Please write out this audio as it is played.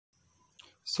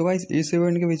So guys इस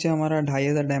event के पीछे हमारा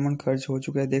 2500 डायमंड खर्च हो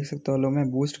चुका है। देख सकते हो लो मैं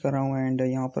बूस्ट कर रहा हूँ एंड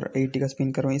यहाँ पर 80 का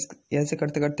स्पिन कर रहा हूँ। इस ऐसे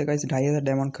करते करते गाइस 2500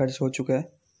 डायमंड खर्च हो चुका है।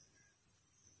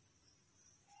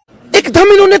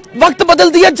 एकदम इन्होंने वक्त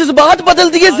बदल दिया, जज्बात बदल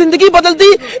दिए, जिंदगी बदल दी।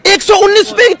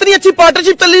 119 पे इतनी अच्छी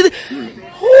पार्टनरशिप चल रही थी।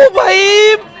 ओ भाई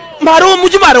मारो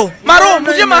मुझे, मारो मारो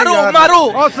मुझे, मारो मारो।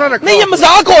 नहीं ये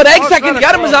मजाक हो रहा है, एक सेकंड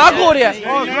यार, मजाक हो रहा है।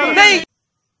 नहीं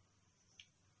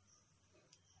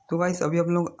तो गाइस अभी हम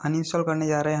लोग अनइंस्टॉल करने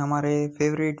जा रहे हैं हमारे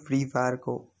फेवरेट फ्री फायर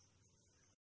को।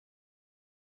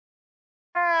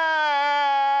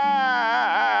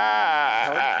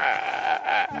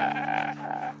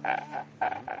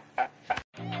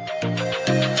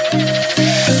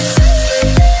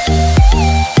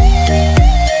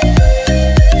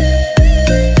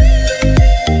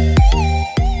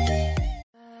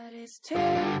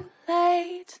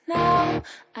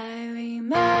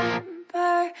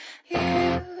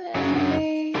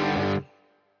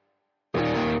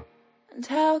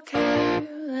 How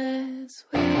careless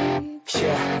we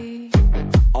be.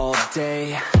 All day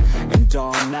and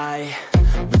all night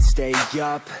we'd stay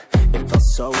up, it felt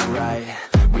so right.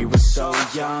 We were so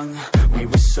young, we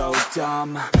were so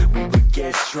dumb. We would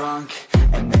get drunk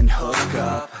and then hook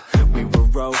up. We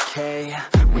were okay,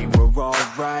 we were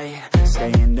alright,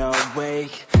 staying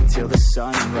awake till the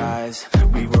sunrise.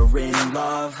 We were in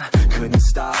love, couldn't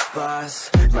stop us,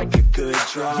 like a good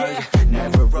drug,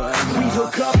 never enough. We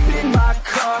hook up in my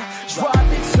car,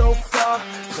 driving so far,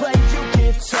 play your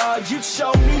guitar, you'd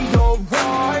show me your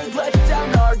art, let down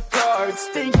our guards,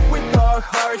 think with our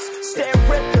hearts, stare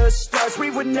at the stars, we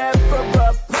were never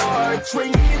apart,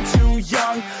 drinking too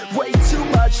young, way too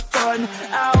much fun,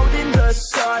 out in the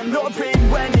sun, open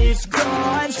when it's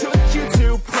gone, took you to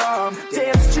prom,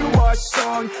 dance to our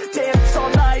song, dance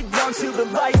all night long till the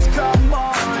lights come on.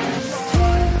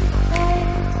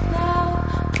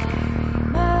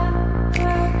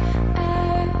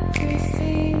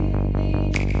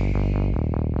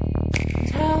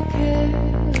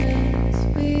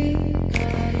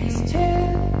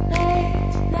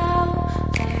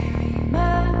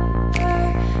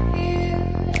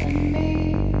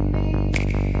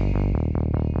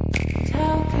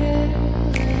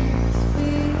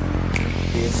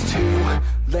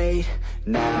 Late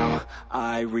now,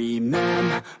 I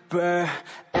remember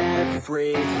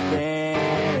everything,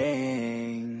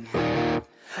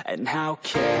 and how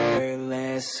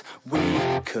careless we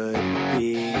could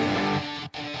be,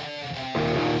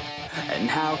 and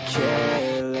how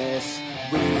careless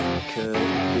we could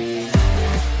be,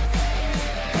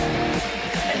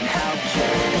 and how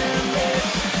careless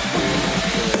we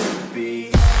could be.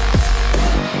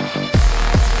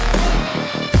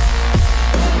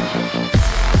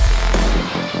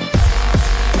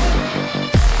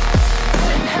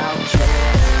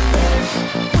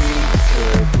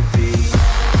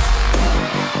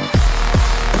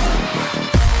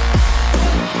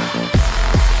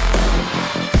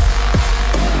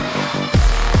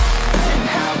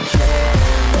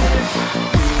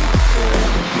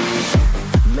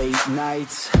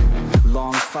 Nights,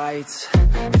 long fights,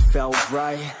 it felt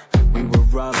right, we were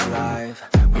alive,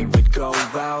 we would go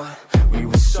out, we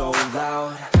were so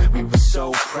loud, we were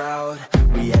so proud,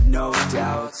 we had no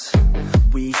doubts,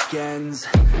 weekends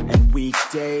and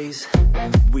weekdays,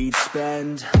 we'd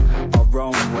spend our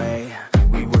own way,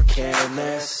 we were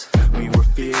careless, we were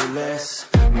fearless,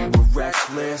 we were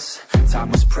reckless,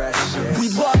 time was precious. We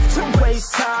loved to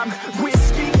waste time,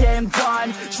 whiskey and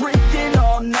wine, drinking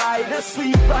all night,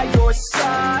 asleep by your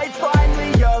side,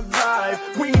 finally alive,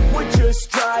 we would just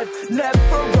drive,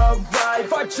 never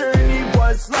arrive, our journey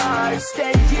was life,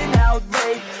 staying out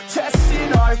late,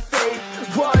 testing our fate,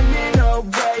 running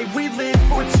away, we live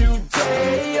for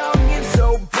today, young and so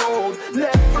bold,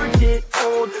 never get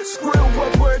old, screw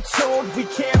what we're told, we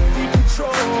can't be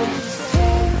controlled.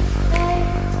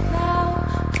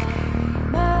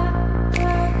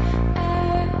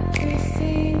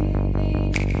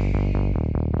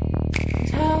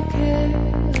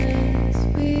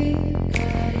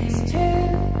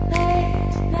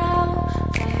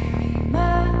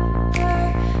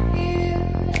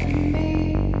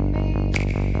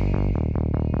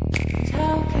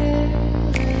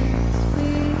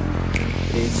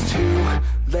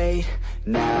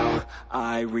 Now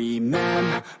I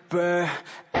remember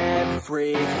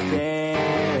everything,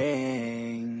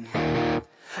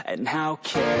 and how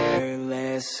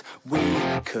careless we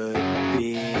could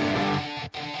be,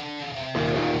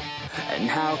 and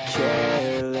how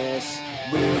careless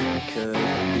we could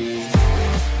be,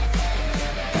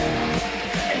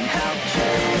 and how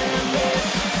careless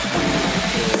we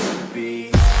could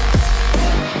be.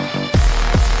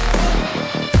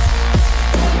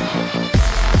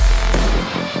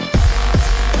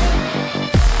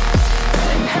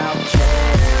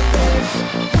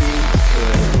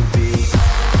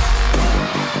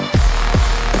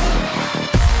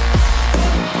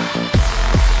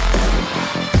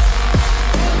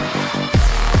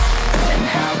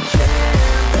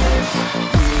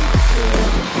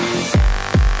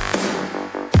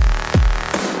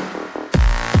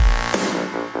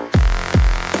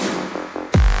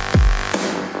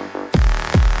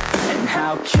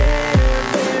 how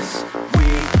careless we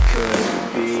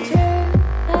could be. It's too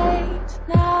late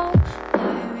now. I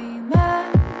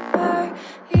remember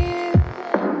you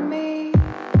and me,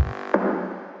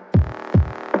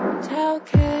 and how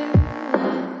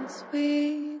careless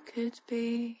we could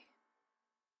be.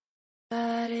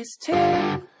 But it's too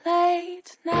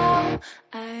late now.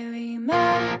 I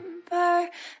remember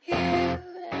you and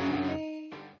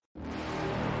me.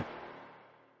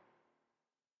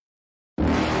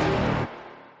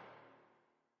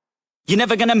 You're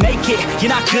never gonna make it,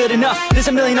 you're not good enough. There's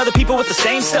a million other people with the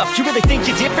same stuff. You really think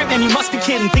you're different? Man, you must be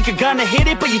kidding. Think you're gonna hit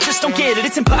it, but you just don't get it.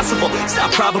 It's impossible, it's not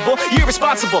probable, you're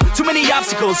irresponsible. Too many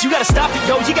obstacles, you gotta stop it,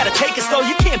 yo. You gotta take it slow,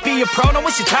 you can't be a pro. Don't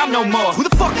waste your time no more. Who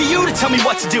the fuck are you to tell me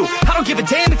what to do? I don't give a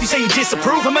damn if you say you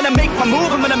disapprove. I'm gonna make my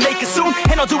move, I'm gonna make it soon.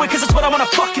 And I'll do it cause it's what I wanna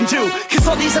fucking do. Cause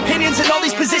all these opinions and all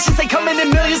these positions, they come in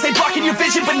millions, they blocking your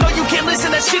vision. But no, you can't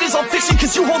listen, that shit is all fiction.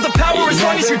 Cause you hold the power as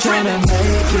long as you're driven.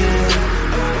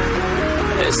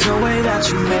 There's no way that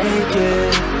you make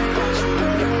it.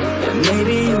 And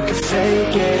maybe you could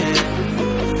fake it,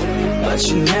 but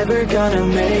you're never gonna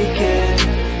make it.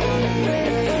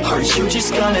 Aren't you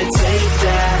just gonna take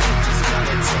that?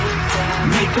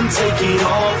 Make them take it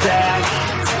all back.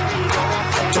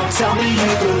 Don't tell me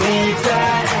you believe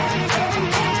that.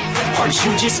 Aren't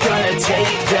you just gonna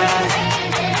take that?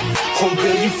 Or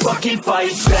will you fucking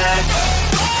fight back?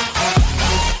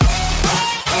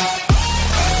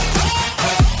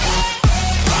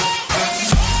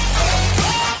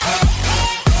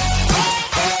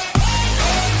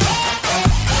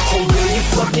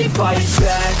 Fight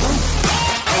back.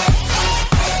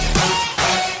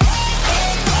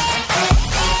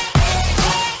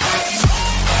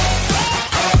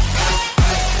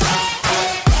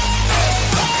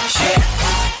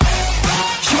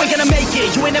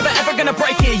 You ain't never ever gonna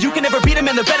break it. You can never beat them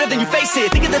and they're better than you face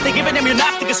it. Thinking that they give a damn, you're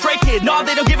not thinking straight, kid. No,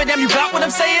 they don't give a damn, you got what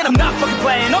I'm saying? I'm not fucking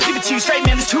playing, I'll give it to you straight,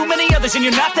 man. There's too many others and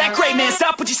you're not that great, man.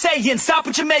 Stop what you're saying, stop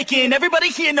what you're making. Everybody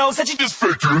here knows that you just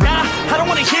faking. Nah, I don't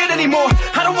wanna hear it anymore,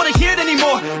 I don't wanna hear it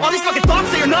anymore. All these fucking thoughts,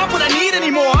 they are not what I need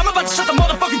anymore. I'm about to shut the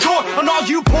motherfucking door on all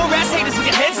you poor ass haters with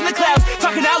your heads in the clouds,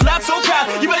 talking out loud so proud.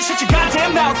 You better shut your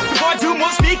goddamn mouth before I do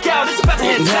more speak out. It's about to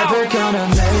head south. Never gonna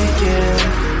make it.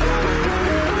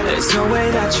 There's no way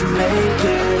that you make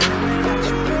it.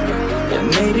 And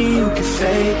maybe you could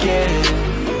fake it,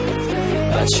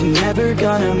 but you're never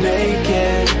gonna make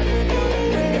it.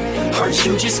 Aren't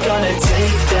you just gonna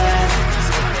take that?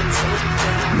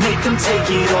 Make them take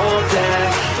it all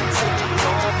back.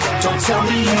 Don't tell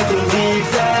me you believe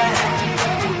that.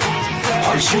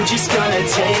 Aren't you just gonna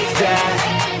take that?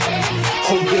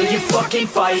 Or will you fucking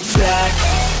fight back?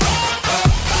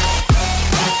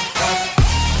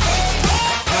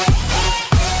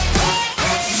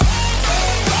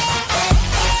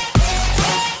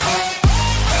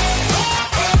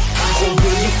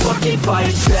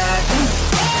 Fight back.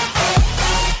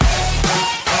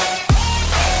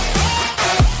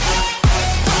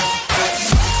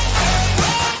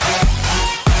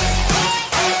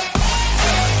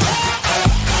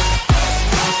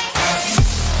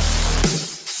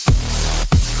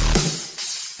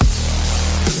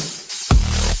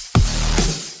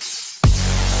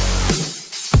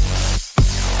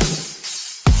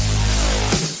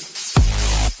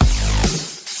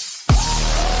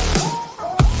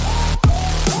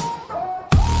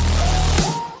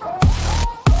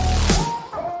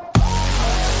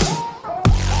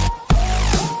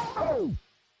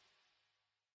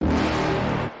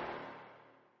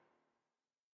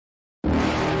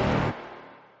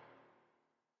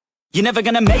 You're never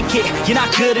gonna make it, you're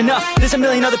not good enough. There's a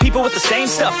million other people with the same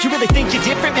stuff. You really think you're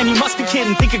different? Man, you must be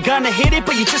kidding. Think you're gonna hit it,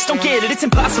 but you just don't get it. It's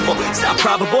impossible, it's not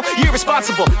probable, you're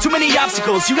irresponsible. Too many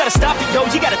obstacles, you gotta stop it, yo.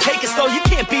 You gotta take it slow, you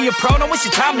can't be a pro. Don't waste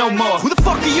your time no more. Who the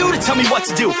fuck are you to tell me what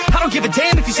to do? I don't give a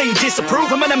damn if you say you disapprove.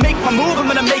 I'm gonna make my move,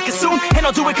 I'm gonna make it soon. And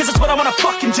I'll do it cause it's what I wanna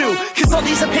fucking do. Cause all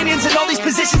these opinions and all these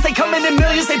positions, they come in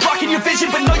millions, they blocking your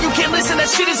vision. But no, you can't listen, that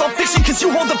shit is all fiction. Cause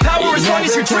you hold the power as long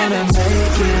as you're driven.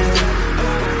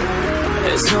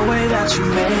 There's no way that you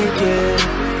make it.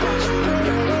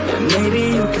 And maybe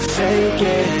you could fake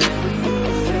it,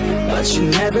 but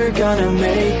you're never gonna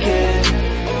make it.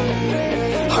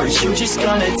 Aren't you just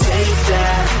gonna take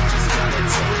that?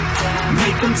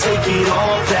 Make them take it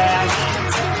all back.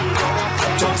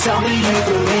 Don't tell me you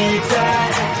believe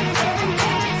that.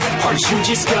 Aren't you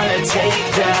just gonna take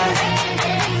that?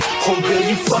 Or will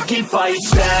you fucking fight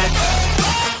back?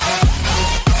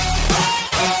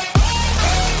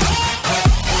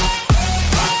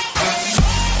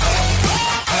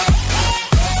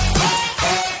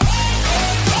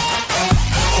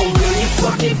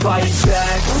 Fight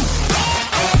back.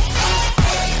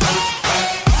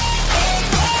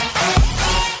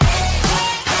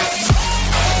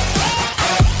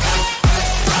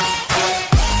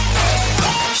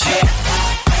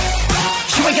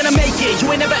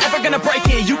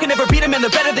 them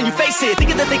they're better than you, face it.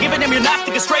 Thinking that they give a damn, you're not,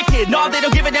 think a straight kid. No, they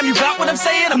don't give a damn, you got what I'm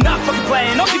saying? I'm not fucking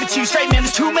playing, I'll give it to you straight, man.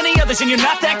 There's too many others and you're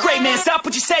not that great, man. Stop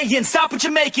what you're saying, stop what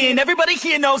you're making. Everybody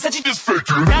here knows that you just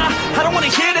faking. Nah, I don't wanna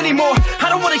hear it anymore, I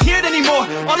don't wanna hear it anymore.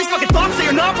 All these fucking thoughts, they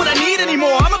are not what I need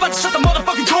anymore. I'm about to shut the